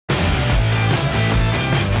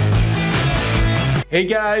Hey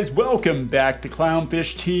guys, welcome back to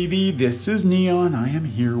Clownfish TV. This is Neon. I am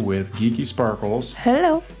here with Geeky Sparkles.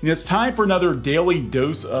 Hello. And it's time for another daily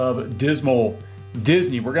dose of dismal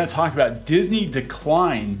Disney. We're going to talk about Disney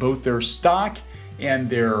decline, both their stock and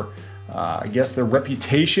their, I guess, their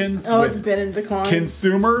reputation. Oh, it's been in decline.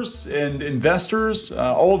 Consumers and investors.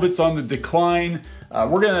 All of it's on the decline.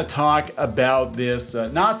 We're going to talk about this.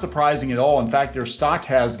 Not surprising at all. In fact, their stock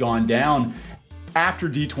has gone down after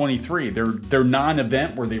D23, their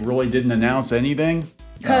non-event where they really didn't announce anything.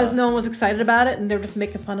 Because no one was excited about it and they're just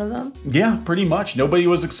making fun of them? Yeah, pretty much. Nobody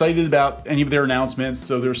was excited about any of their announcements,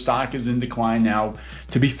 so their stock is in decline now,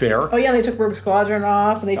 to be fair. Oh yeah, they took Rogue Squadron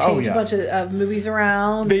off and they changed a bunch of movies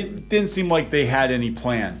around. They didn't seem like they had any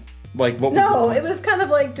plan. Like, what was No, it was kind of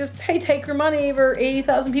like just, hey, take your money. We're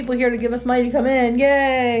 80,000 people here to give us money to come in.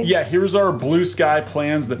 Yay. Yeah, here's our blue sky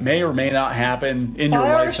plans that may or may not happen in your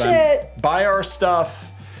lifetime. Buy our shit. Buy our stuff.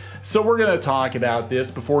 So we're going to talk about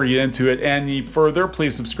this before we get into it any further.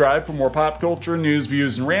 Please subscribe for more pop culture, news,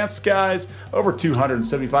 views, and rants, guys. Over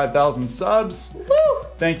 275,000 subs. Woo!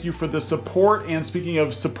 Thank you for the support. And speaking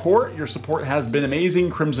of support, your support has been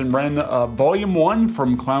amazing. Crimson Wren Volume 1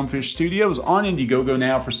 from Clownfish Studios on Indiegogo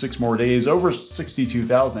now for 6 more days. Over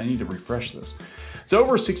 62,000. I need to refresh this. It's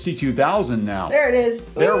over 62,000 now. There it is.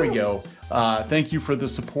 There we go. Thank you for the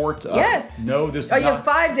support. Yes. No, this is you have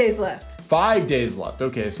 5 days left. 5 days left.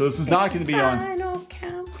 Okay, so this is not going to be on Final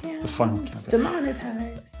countdown. the final countdown.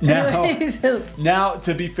 Demonetized. Now,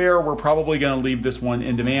 to be fair, we're probably going to leave this one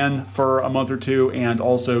in demand for a month or two and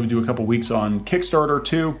also do a couple weeks on Kickstarter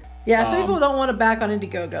too. Yeah, some people don't want to back on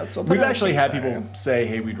Indiegogo, so we've actually had people say,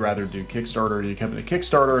 hey, we'd rather do Kickstarter, you come to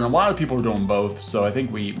Kickstarter, and a lot of people are doing both, so I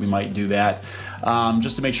think we might do that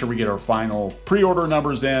just to make sure we get our final pre-order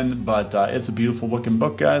numbers in, but it's a beautiful looking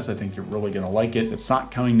book, guys. I think you're really going to like it. It's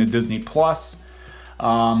not coming to Disney Plus.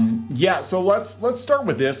 Yeah, so let's start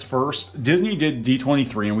with this first. Disney did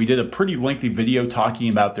D23, and we did a pretty lengthy video talking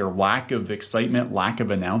about their lack of excitement, lack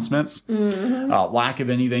of announcements, lack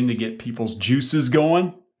of anything to get people's juices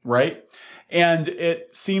going. Right? And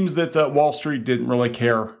it seems that Wall Street didn't really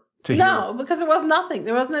care to hear. No, because there was nothing.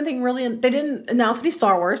 There wasn't anything really. They didn't announce any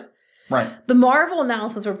Star Wars. Right. The Marvel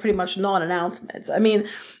announcements were pretty much non-announcements. I mean,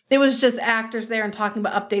 it was just actors there and talking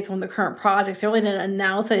about updates on the current projects. They really didn't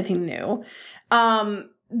announce anything new.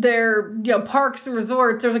 Their parks and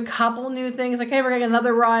resorts, there's a couple new things. Like, hey, we're getting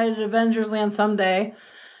another ride at Avengers Land someday.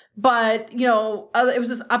 But, it was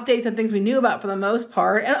just updates and things we knew about for the most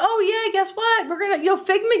part. And, oh, yeah, guess what? We're going to,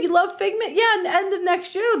 Figment, you love Figment? Yeah, and the end of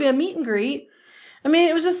next year, there'll be a meet and greet. I mean,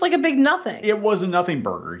 it was just like a big nothing. It was a nothing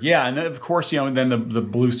burger. Yeah, and of course, then the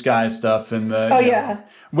blue sky stuff and the... Oh, yeah.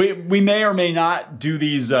 We may or may not do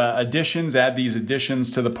these additions, add these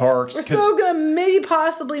additions to the parks. We're still going to maybe,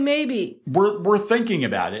 possibly, maybe. We're thinking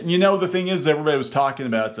about it. And the thing is, everybody was talking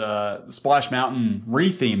about Splash Mountain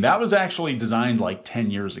retheme. That was actually designed like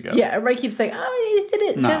 10 years ago. Yeah, everybody keeps saying, oh, they did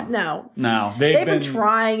it. No. They've been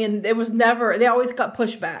trying, and it was never, they always got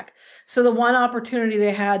pushed back. So the one opportunity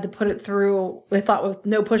they had to put it through, they thought with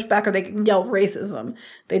no pushback or they could yell racism,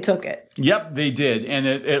 they took it. Yep, they did. And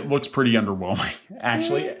it looks pretty underwhelming,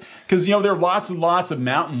 actually. Because, there are lots and lots of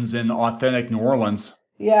mountains in authentic New Orleans.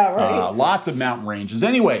 Yeah, right. Lots of mountain ranges.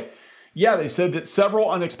 Anyway, yeah, they said that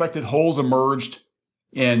several unexpected holes emerged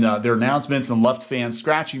in their announcements and left fans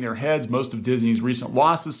scratching their heads. Most of Disney's recent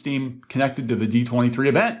losses seem connected to the D23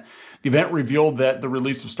 event. The event revealed that the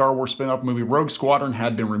release of Star Wars spin-off movie Rogue Squadron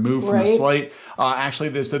had been removed from the slate. Actually,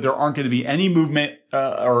 they said there aren't going to be any movement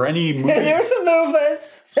or any movement. There's some movements.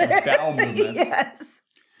 Some bowel movements. Yes.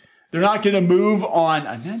 They're not going to move on,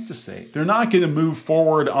 I meant to say, they're not going to move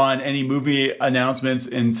forward on any movie announcements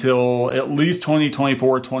until at least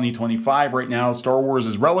 2024, 2025. Right now, Star Wars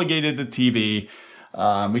is relegated to TV.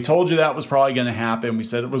 We told you that was probably going to happen. We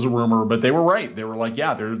said it was a rumor, but they were right. They were like,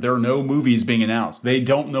 yeah, there are no movies being announced. They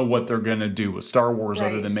don't know what they're going to do with Star Wars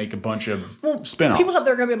other than make a bunch of spin-offs. People thought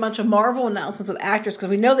there were going to be a bunch of Marvel announcements with actors because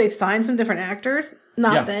we know they've signed some different actors.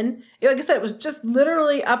 Nothing. Yeah. Like I said, it was just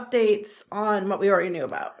literally updates on what we already knew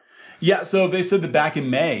about. Yeah, so they said that back in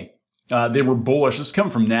May, they were bullish. This is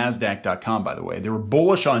coming from NASDAQ.com, by the way. They were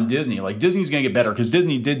bullish on Disney. Like, Disney's going to get better because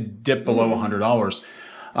Disney did dip below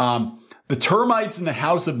 $100. The termites in the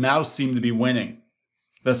House of Mouse seem to be winning.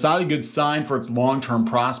 That's not a good sign for its long-term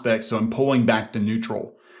prospects, so I'm pulling back to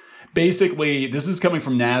neutral. Basically, this is coming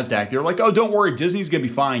from NASDAQ. They're like, oh, don't worry, Disney's going to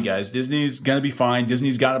be fine, guys. Disney's going to be fine.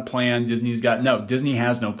 Disney's got a plan. Disney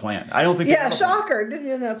has no plan. I don't think Yeah, shocker. Disney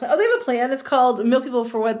doesn't have a plan. Oh, they have a plan. It's called Mill People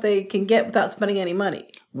for what they can get without spending any money.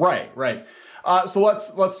 Right. So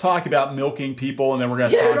let's talk about milking people, and then we're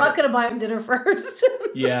gonna You're talk. not gonna buy them dinner first.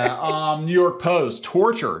 Yeah. New York Post: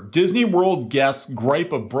 torture. Disney World guests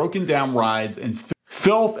gripe of broken down rides and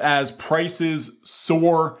filth as prices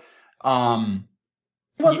soar.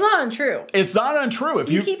 Well, it's not untrue. It's not untrue. If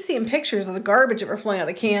you keep seeing pictures of the garbage overflowing out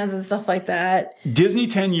of the cans and stuff like that. Disney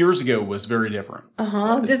 10 years ago was very different.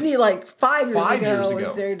 Disney like 5 years ago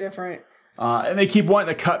was very different. And they keep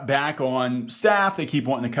wanting to cut back on staff. They keep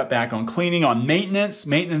wanting to cut back on cleaning, on maintenance.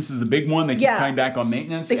 Maintenance is the big one. They keep cutting back on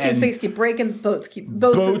maintenance. Things keep breaking. Boats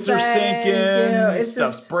are sinking.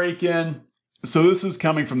 Stuff's breaking. So this is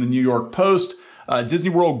coming from the New York Post. Disney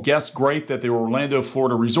World guests gripe that the Orlando,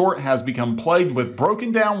 Florida resort has become plagued with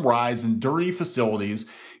broken down rides and dirty facilities,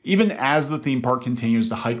 even as the theme park continues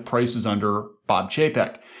to hike prices under Bob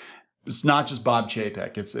Chapek. It's not just Bob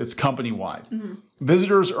Chapek, it's company-wide.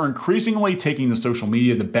 Visitors are increasingly taking to social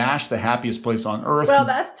media to bash the happiest place on earth. Well,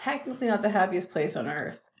 that's technically not the happiest place on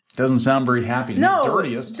earth. Doesn't sound very happy to me.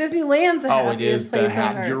 Dirtiest. Disneyland's the happiest place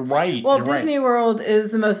on earth. You're right. Well, Disney World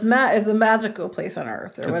is the most is the magical place on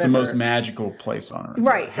earth. It's the most magical place on earth.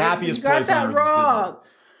 Right. Happiest place on earth. Wrong.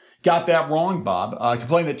 Got that wrong, Bob.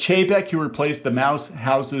 Complained that Chapek, who replaced the Mouse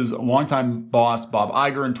House's longtime boss, Bob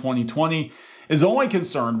Iger, in 2020, is only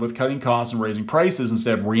concerned with cutting costs and raising prices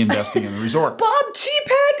instead of reinvesting in the resort. Bob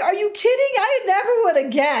Chapek? Are you kidding? I never would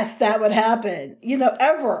have guessed that would happen.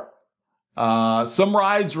 Ever. Some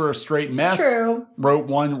rides were a straight mess. True. Wrote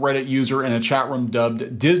one Reddit user in a chat room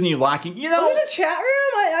dubbed Disney lacking. There's a chat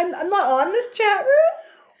room? I'm not on this chat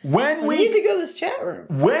room? I need to go to this chat room.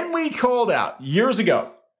 When we called out years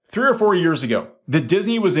ago, 3 or 4 years ago, that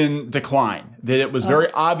Disney was in decline, that it was very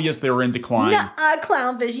obvious they were in decline.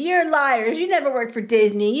 Clownfish, you're liars. You never worked for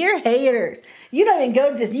Disney. You're haters. You don't even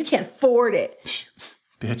go to Disney. You can't afford it.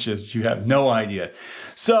 Bitches, you have no idea.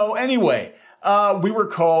 So anyway, we were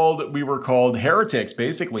called heretics,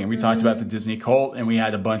 basically, and we talked about the Disney cult, and we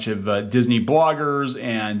had a bunch of Disney bloggers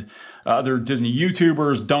and other Disney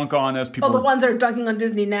YouTubers dunk on us. The ones that are dunking on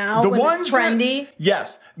Disney now, it's trendy.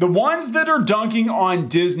 Yes, the ones that are dunking on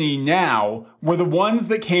Disney now were the ones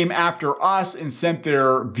that came after us and sent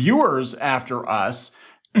their viewers after us.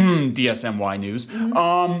 DSMY news.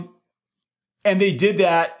 And they did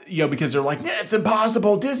that, because they're like, it's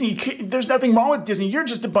impossible. Disney, there's nothing wrong with Disney. You're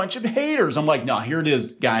just a bunch of haters. I'm like, no, here it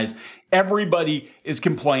is, guys. Everybody is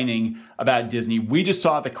complaining about Disney. We just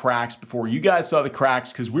saw the cracks before you guys saw the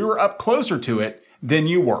cracks because we were up closer to it than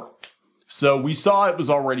you were. So we saw it was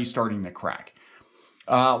already starting to crack.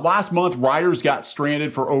 Last month, riders got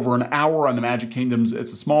stranded for over an hour on the Magic Kingdom's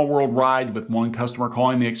It's a Small World ride, with one customer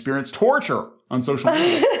calling the experience torture on social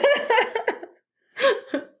media.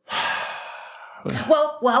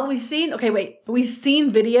 Well, we've seen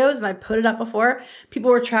videos, and I put it up before.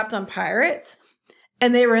 People were trapped on pirates,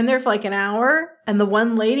 and they were in there for like an hour, and the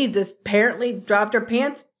one lady just apparently dropped her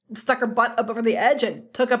pants, stuck her butt up over the edge,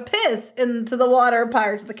 and took a piss into the water of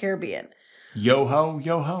Pirates of the Caribbean. Yo-ho,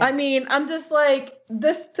 yo-ho. I mean, I'm just like,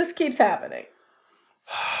 this keeps happening.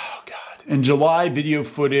 Oh, God. In July, video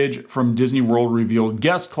footage from Disney World revealed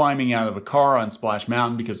guests climbing out of a car on Splash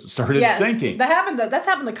Mountain because it started sinking. That's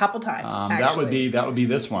happened a couple times, actually. That would be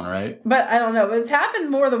this one, right? But I don't know. It's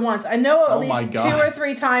happened more than once. I know at least 2 or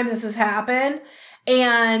 3 times this has happened.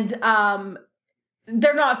 And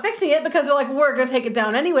they're not fixing it because they're like, we're going to take it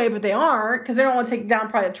down anyway, but they aren't, because they don't want to take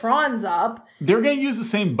down probably Tron's up. They're going to use the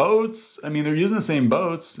same boats. I mean, they're using the same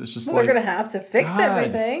boats. It's just they're going to have to fix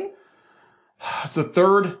everything. It's the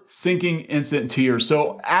third sinking incident in 2 years.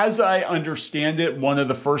 So as I understand it, one of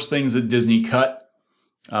the first things that Disney cut,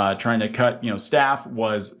 trying to cut, staff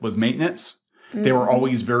was maintenance. They were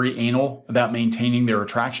always very anal about maintaining their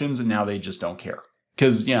attractions, and now they just don't care.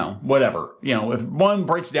 Because, whatever. If one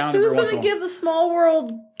breaks down... Who's going to give the Small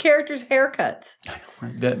World characters haircuts?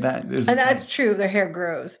 That is... And that's true, their hair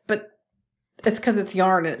grows. But it's because it's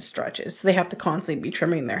yarn and it stretches. So they have to constantly be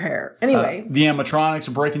trimming their hair. Anyway. The animatronics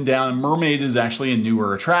are breaking down. Mermaid is actually a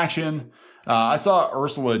newer attraction. I saw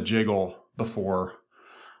Ursula jiggle before.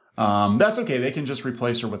 That's okay. They can just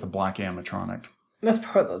replace her with a black animatronic. That's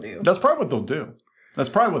probably what they'll do. That's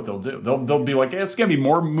probably what they'll do. They'll be like, it's going to be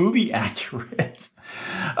more movie accurate.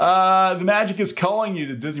 The magic is calling you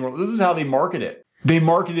to Disney World. This is how they market it. They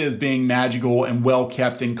market it as being magical and well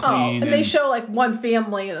kept and clean. And they show like one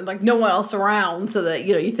family and like no one else around, so that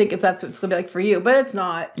you think if that's what it's gonna be like for you, but it's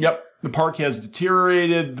not. Yep. The park has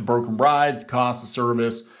deteriorated, the broken rides, the cost of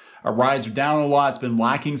service. Our rides are down a lot. It's been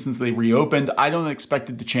lacking since they reopened. I don't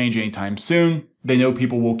expect it to change anytime soon. They know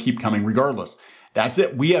people will keep coming regardless. That's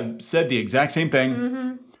it. We have said the exact same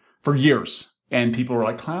thing for years. And people are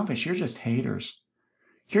like, Clownfish, you're just haters.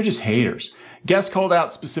 You're just haters. Guests called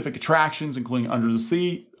out specific attractions, including Under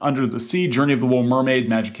the Sea, Journey of the Little Mermaid,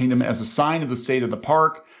 Magic Kingdom, as a sign of the state of the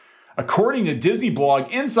park. According to Disney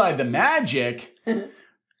blog, Inside the Magic,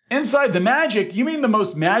 Inside the Magic, you mean the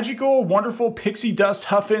most magical, wonderful pixie dust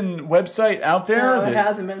huffing website out there? No, it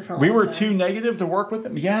hasn't been for a long We were time. too negative to work with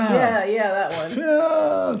them? Yeah. Yeah, that one.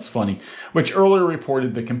 Yeah, that's funny. Which earlier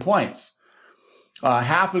reported the complaints.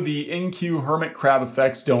 Half of the in-queue hermit crab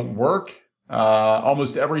effects don't work.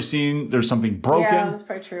 Almost every scene, there's something broken. Yeah, that's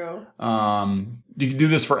probably true. You can do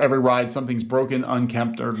this for every ride. Something's broken,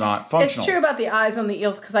 unkempt, or not functional. It's true about the eyes on the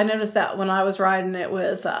eels, because I noticed that when I was riding it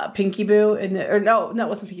with Pinky Boo, no, it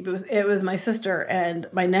wasn't Pinky Boo. It was my sister and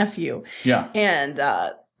my nephew. Yeah, and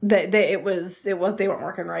they weren't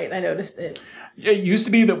working right. I noticed it. It used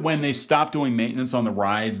to be that when they stopped doing maintenance on the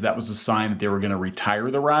rides, that was a sign that they were going to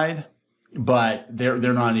retire the ride. But they're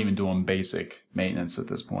not even doing basic maintenance at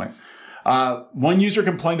this point. One user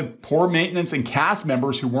complained of poor maintenance and cast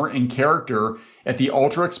members who weren't in character at the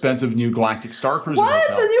ultra-expensive new Galactic Star Cruiser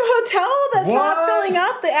hotel. The new hotel that's not filling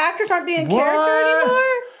up? The actors aren't being in character anymore?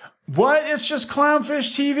 What? It's just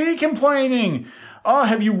Clownfish TV complaining. Oh,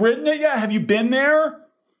 have you ridden it yet? Have you been there?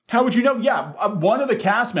 How would you know? Yeah, one of the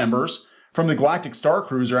cast members from the Galactic Star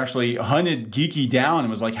Cruiser actually hunted Geeky down and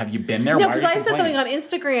was like, have you been there? No, because I said something on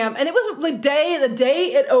Instagram, and it was the day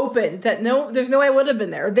it opened, that there's no way I would have been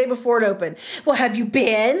there, the day before it opened. Well, have you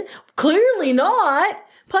been? Clearly not.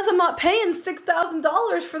 Plus, I'm not paying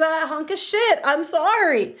 $6,000 for that hunk of shit. I'm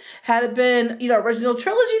sorry. Had it been, original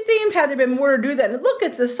trilogy themed, had there been more to do that, and look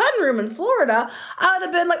at the sunroom in Florida, I would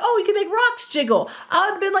have been like, oh, you can make rocks jiggle. I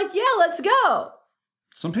would have been like, yeah, let's go.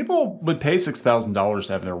 Some people would pay $6,000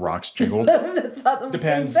 to have their rocks jiggled.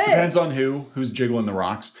 Depends on who's jiggling the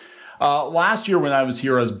rocks. Last year when I was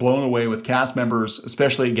here, I was blown away with cast members,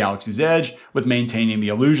 especially at Galaxy's Edge, with maintaining the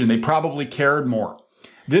illusion. They probably cared more.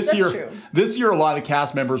 This year, a lot of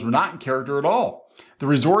cast members were not in character at all. The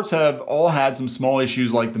resorts have all had some small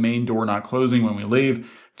issues, like the main door not closing when we leave,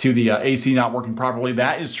 to the AC not working properly.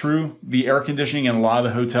 That is true. The air conditioning in a lot of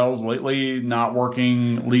the hotels lately not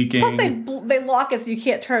working, leaking. Plus they lock it so you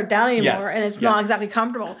can't turn it down anymore, and it's not exactly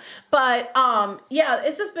comfortable. But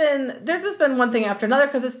there's just been one thing after another,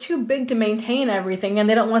 because it's too big to maintain everything, and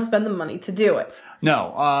they don't want to spend the money to do it.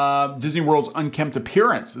 No, Disney World's unkempt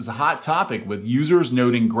appearance is a hot topic, with users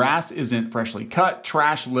noting grass isn't freshly cut,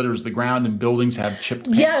 trash litters the ground, and buildings have chipped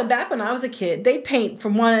paint. Yeah, back when I was a kid, they paint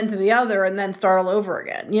from one end to the other and then start all over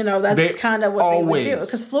again. That's kind of what they would do,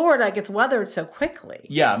 because Florida gets weathered so quickly.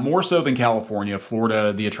 Yeah, more so than California.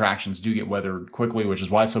 Florida, the attractions do get weathered quickly, which is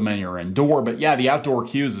why so many are indoor. But yeah, the outdoor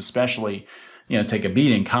queues especially, take a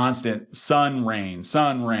beating. Constant sun, rain,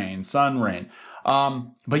 sun, rain, sun, rain.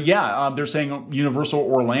 But yeah, they're saying Universal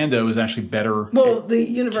Orlando is actually better. Well, the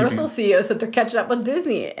Universal CEO said they're catching up with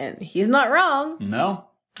Disney, and he's not wrong. No,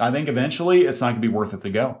 I think eventually it's not going to be worth it to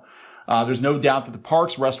go. There's no doubt that the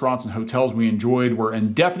parks, restaurants, and hotels we enjoyed were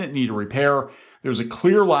in definite need of repair. There's a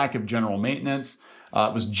clear lack of general maintenance.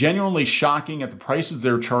 It was genuinely shocking at the prices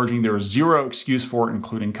they're charging. There was zero excuse for it,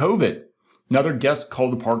 including COVID. Another guest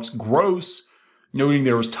called the parks gross, noting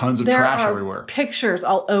there was tons of trash everywhere. Pictures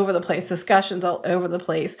all over the place, discussions all over the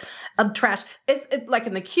place of trash. It's like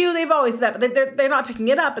in the queue, they've always said that, but they're not picking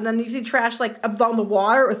it up. And then you see trash like on the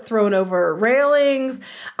water or thrown over railings.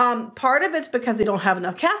 Part of it's because they don't have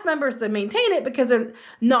enough cast members to maintain it, because they're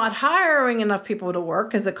not hiring enough people to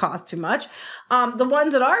work because it costs too much. The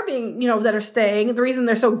ones that are being, that are staying, the reason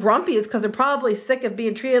they're so grumpy is because they're probably sick of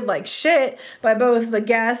being treated like shit by both the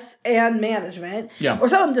guests and management. Yeah. Or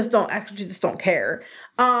some of them just don't care.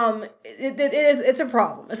 It's a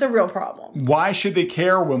problem. It's a real problem. Why should they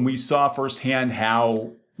care when we saw firsthand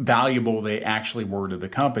how valuable they actually were to the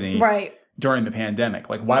company during the pandemic?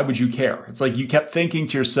 Like, why would you care? It's like you kept thinking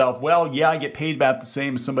to yourself, well, yeah, I get paid about the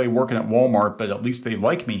same as somebody working at Walmart, but at least they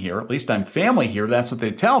like me here. At least I'm family here. That's what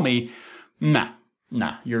they tell me. Nah,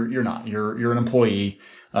 you're not. You're an employee.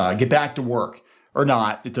 Get back to work. Or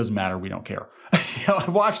not, it doesn't matter. We don't care. I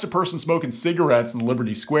watched a person smoking cigarettes in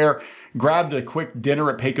Liberty Square, grabbed a quick dinner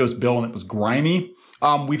at Pecos Bill, and it was grimy.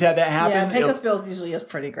 We've had that happen. Yeah, Pecos Bill's usually is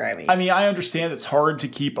pretty grimy. I mean, I understand it's hard to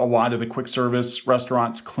keep a lot of the quick service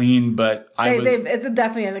restaurants clean, but it's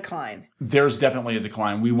definitely a decline. There's definitely a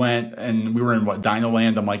decline. We went and we were in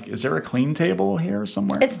Dinoland. I'm like, is there a clean table here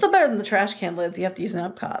somewhere? It's still better than the trash can lids. You have to use an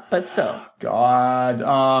Epcot, but still. God.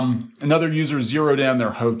 Another user zeroed in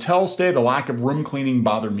their hotel stay. The lack of room cleaning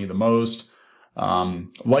bothered me the most.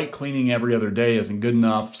 Light cleaning every other day isn't good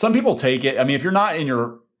enough. Some people take it. I mean, if you're not in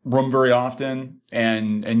your room very often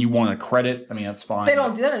and you want a credit, I mean, that's fine. They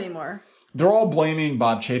don't do that anymore. They're all blaming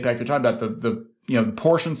Bob Chapek. They're talking about the you know, the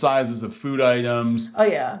portion sizes of food items. Oh,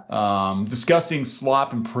 yeah. Disgusting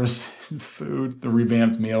slop and prison food, the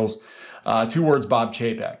revamped meals. 2 words, Bob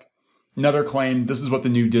Chapek. Another claim, this is what the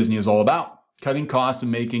new Disney is all about. Cutting costs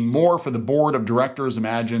and making more for the board of directors. I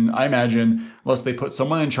imagine, unless they put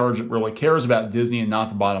someone in charge that really cares about Disney and not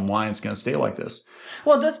the bottom line, it's going to stay like this.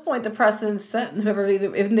 Well, at this point, the precedent's set, and whoever,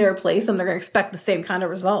 if they replace them, they're going to expect the same kind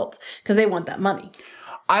of results because they want that money.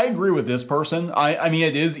 I agree with this person. I mean,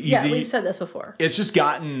 it is easy. Yeah, we've said this before. It's just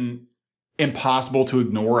gotten impossible to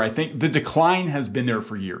ignore. I think the decline has been there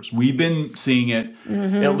for years. We've been seeing it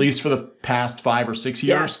at least for the past 5 or 6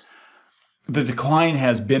 years. Yes. The decline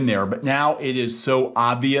has been there, but now it is so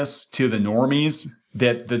obvious to the normies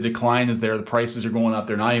that the decline is there. The prices are going up.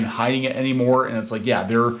 They're not even hiding it anymore. And it's like, yeah,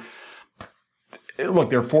 they're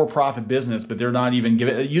a for-profit business, but they're not even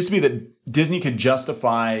giving it. It used to be that Disney could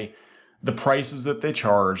justify the prices that they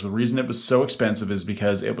charge. The reason it was so expensive is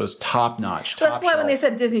because it was top-notch, top That's why when they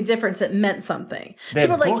said Disney difference, it meant something. They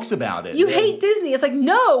had books about it. You hate Disney. It's like,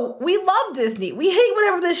 no, we love Disney. We hate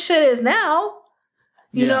whatever this shit is now.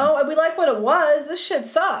 You know, and we like what it was. This shit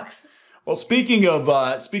sucks. Well, speaking of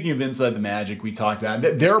Inside the Magic, we talked about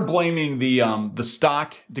it. They're blaming the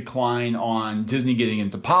stock decline on Disney getting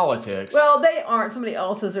into politics. Well, they aren't. Somebody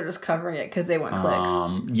else's are just covering it because they want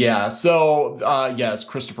clicks. Yeah. So yes,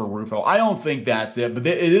 Christopher Rufo. I don't think that's it, but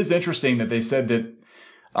it is interesting that they said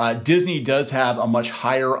that Disney does have a much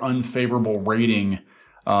higher unfavorable rating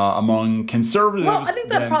among conservatives. Well, I think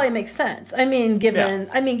that probably makes sense. I mean, given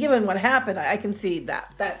what happened, I can see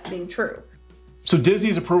that being true. So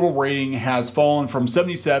Disney's approval rating has fallen from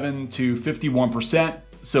 77 to 51%.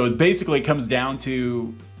 So it basically comes down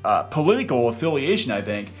to political affiliation, I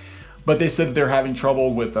think. But they said that they're having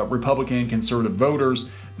trouble with Republican and conservative voters.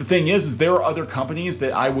 The thing is there are other companies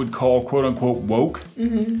that I would call quote unquote woke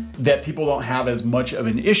that people don't have as much of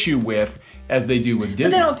an issue with as they do with Disney.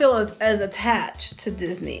 But they don't feel as attached to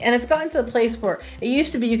Disney. And it's gotten to the place where it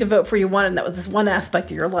used to be you could vote for who you wanted, and that was this one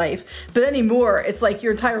aspect of your life. But anymore, it's like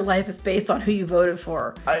your entire life is based on who you voted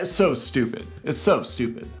for. It's so stupid. It's so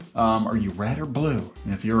stupid. Are you red or blue?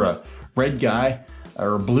 And if you're a red guy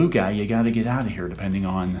or a blue guy, you got to get out of here depending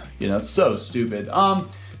on, it's so stupid.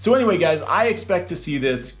 So anyway, guys, I expect to see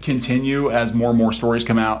this continue as more and more stories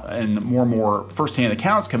come out and more firsthand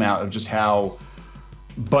accounts come out of just how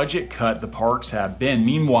budget cut the parks have been.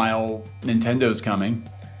 Meanwhile, Nintendo's coming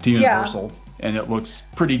to Universal, and it looks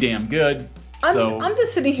pretty damn good. I'm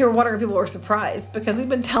just sitting here wondering if people are surprised because we've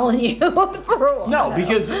been telling you for a while. No,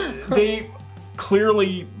 because they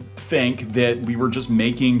clearly think that we were just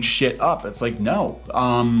making shit up. It's like, no,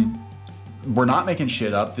 we're not making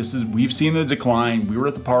shit up. We've seen the decline. We were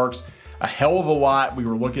at the parks a hell of a lot. We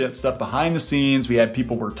were looking at stuff behind the scenes. We had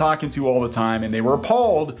people we're talking to all the time, and they were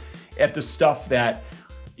appalled at the stuff that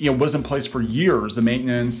was in place for years, the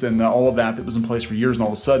maintenance and all of that was in place for years, and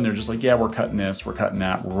all of a sudden they're just like, yeah, we're cutting this, we're cutting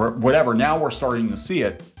that, whatever. Now we're starting to see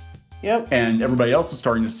it. Yep. And everybody else is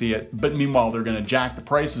starting to see it, but meanwhile they're going to jack the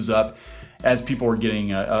prices up as people are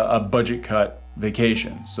getting a budget cut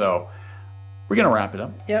vacation. So we're going to wrap it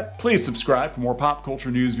up. Yep. Please subscribe for more pop culture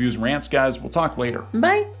news, views, and rants, guys. We'll talk later.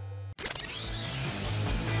 Bye.